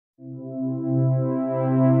You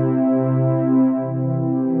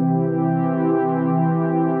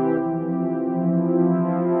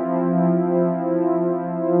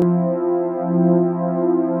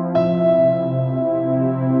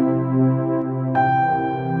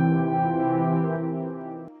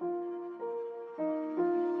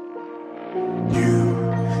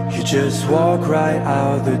just walk right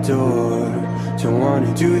out the door. Don't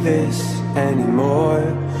wanna do this anymore.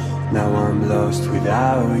 Now I'm lost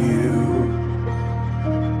without you.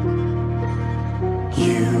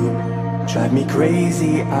 You drive me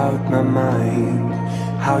crazy out my mind.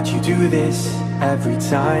 How'd you do this every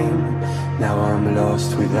time? Now I'm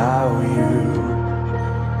lost without you.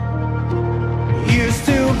 Used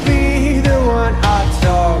to be the one I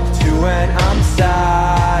talk to when I'm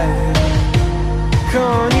sad.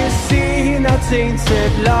 Can't you see now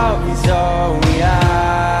tainted love is all we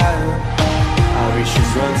have? Our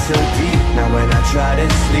issues run so deep, now when I try to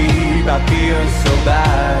sleep I feel so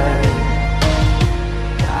bad.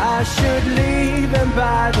 I should leave and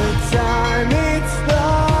by the time it's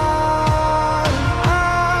done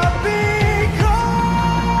I'll be gone.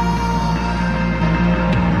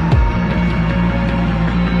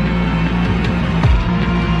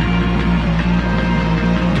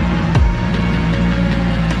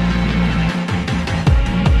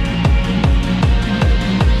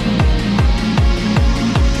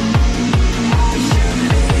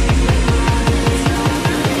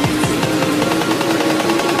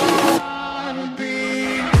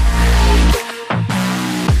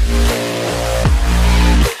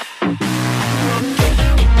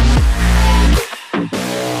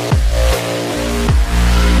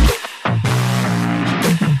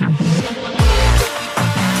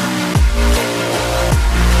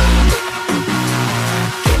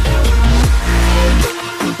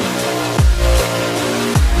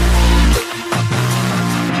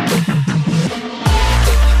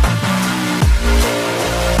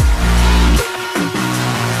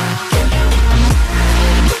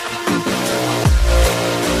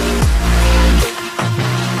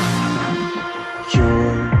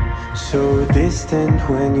 So distant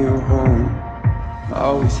when you're home,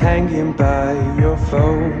 always hanging by your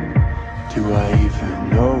phone. Do I even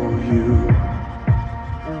know you?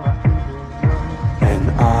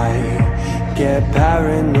 And I get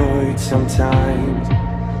paranoid sometimes,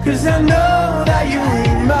 'cause I know that you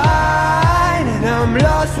ain't mine, and I'm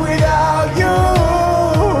lost without you.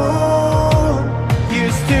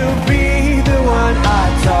 Used to be the one I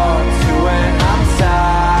talk to when I'm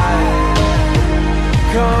sad.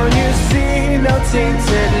 Can't you see now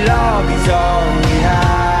tainted love is all we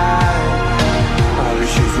have? Our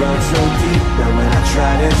issues run so deep, now when I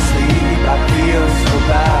try to sleep I feel so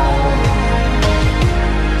bad.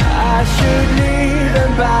 I should leave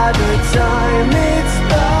and by the time it's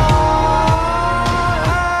done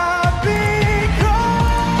I'll be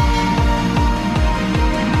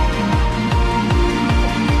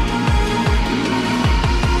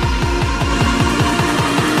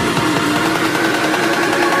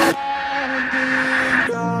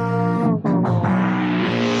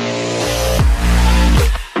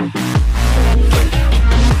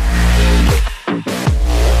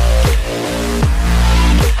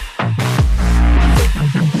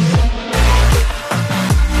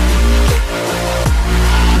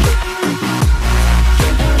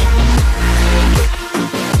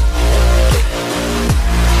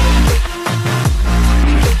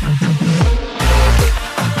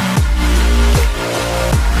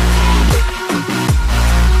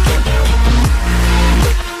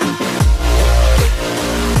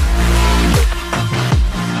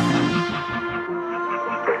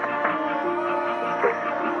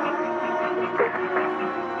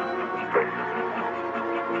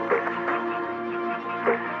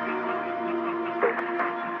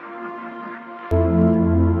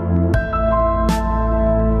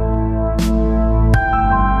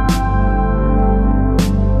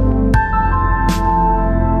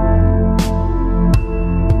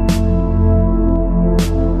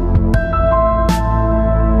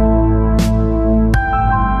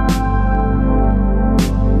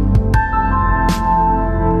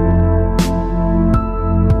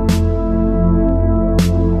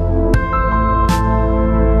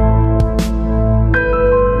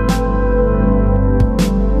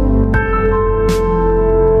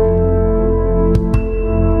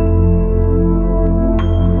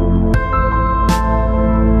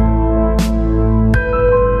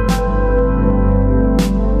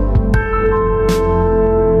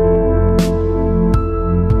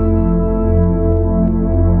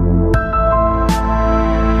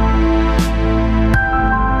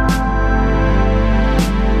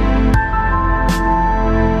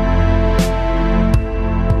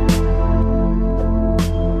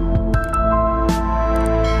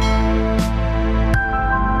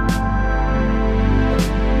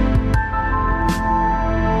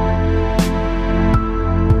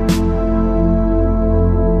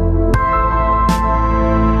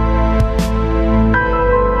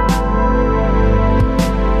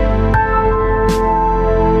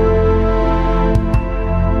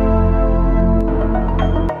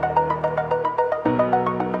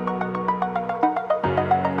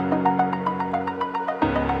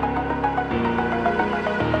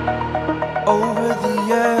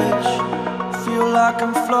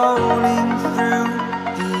floating through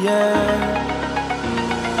the air.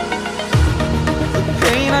 The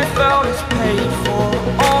pain I felt is paid for,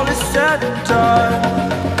 all is said and done.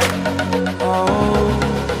 Oh,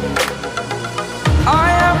 I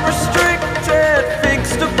am restricted,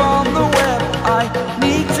 fixed upon the web. I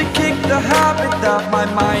need to kick the habit that my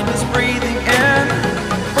mind is breathing in.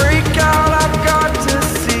 Break out, I've got to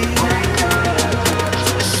see.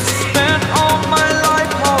 Spent all my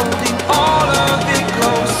life holding all of it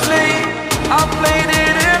closely. I played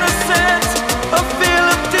it innocent, a feel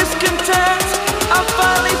of discontent. I'm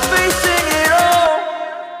finally facing it all,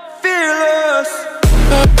 fearless.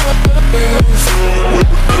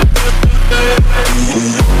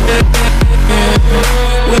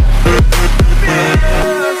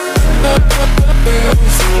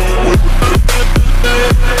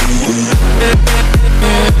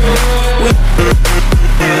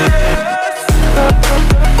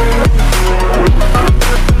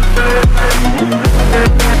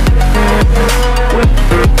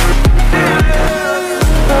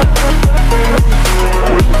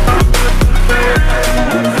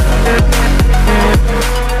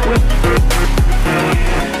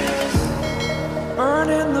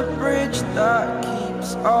 Burning the bridge that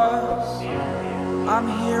keeps us. I'm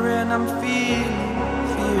here and I'm feeling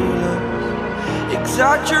fearless.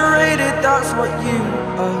 Exaggerated, that's what you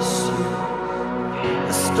assume.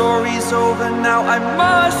 The story's over now, I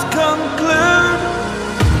must conclude.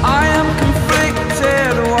 I am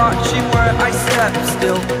conflicted, watching where I step,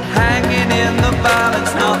 still hanging in the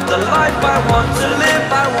balance. Not the life I want to live,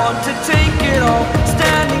 I want to take it all.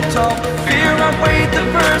 Standing tall, fear I weighed the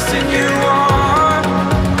person you are.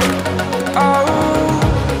 Oh,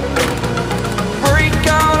 break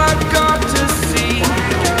out, I've got to see.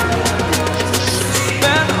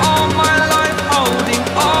 Spent all my life holding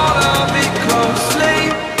all of it closely.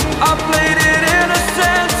 I played it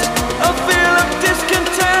innocent, a feel of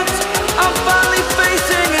discontent. I'm finally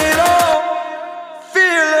facing it all,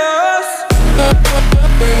 fearless.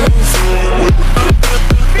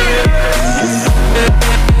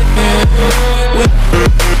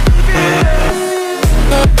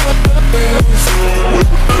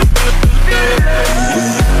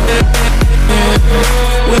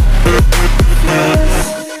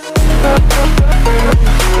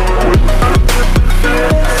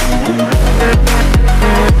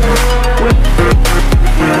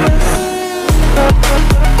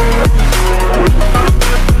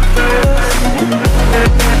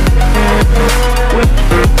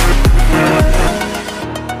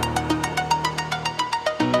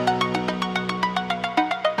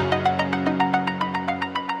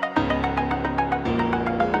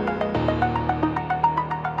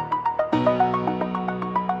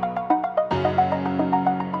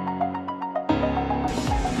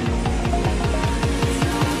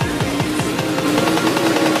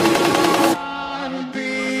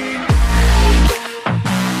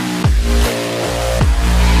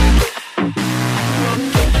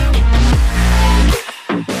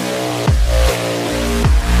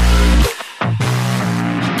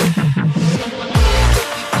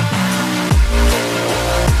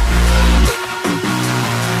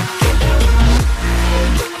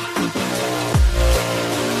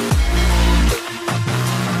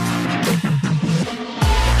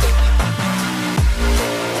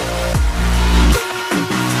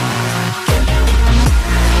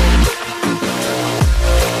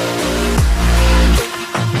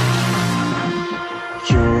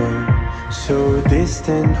 So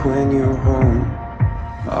distant when you're home,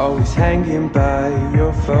 always hanging by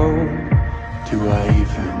your phone. Do I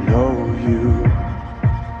even know you?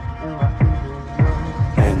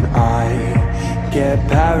 And I get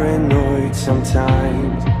paranoid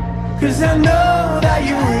sometimes, 'cause I know that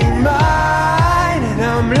you ain't mine, and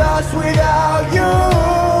I'm lost without you.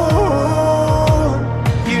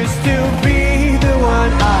 Used to be the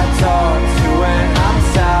one I talk to when I'm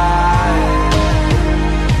sad.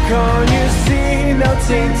 Can't you see now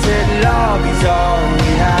tainted love is all we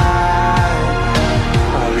have?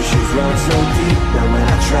 Our issues run so deep, now when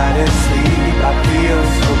I try to sleep I feel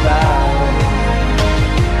so bad.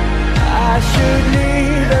 I should leave